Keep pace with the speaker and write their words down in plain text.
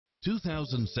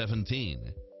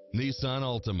2017 Nissan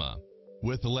Altima.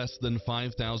 With less than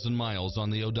 5,000 miles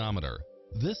on the odometer,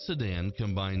 this sedan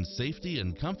combines safety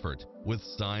and comfort with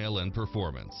style and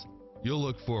performance. You'll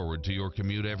look forward to your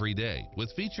commute every day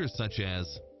with features such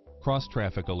as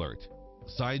cross-traffic alert,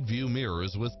 side view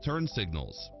mirrors with turn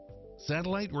signals,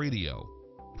 satellite radio,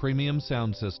 premium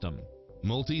sound system,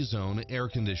 multi-zone air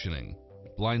conditioning,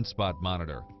 blind spot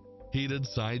monitor, heated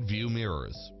side view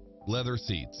mirrors, leather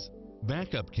seats,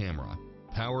 backup camera,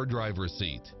 power driver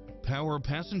seat, power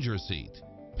passenger seat,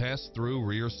 pass-through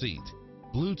rear seat,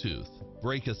 Bluetooth,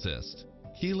 brake assist,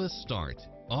 keyless start,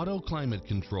 auto climate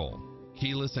control,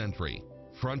 keyless entry,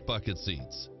 front bucket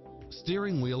seats,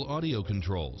 steering wheel audio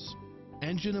controls,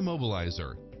 engine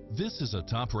immobilizer. This is a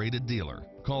top-rated dealer.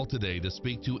 Call today to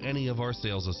speak to any of our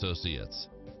sales associates.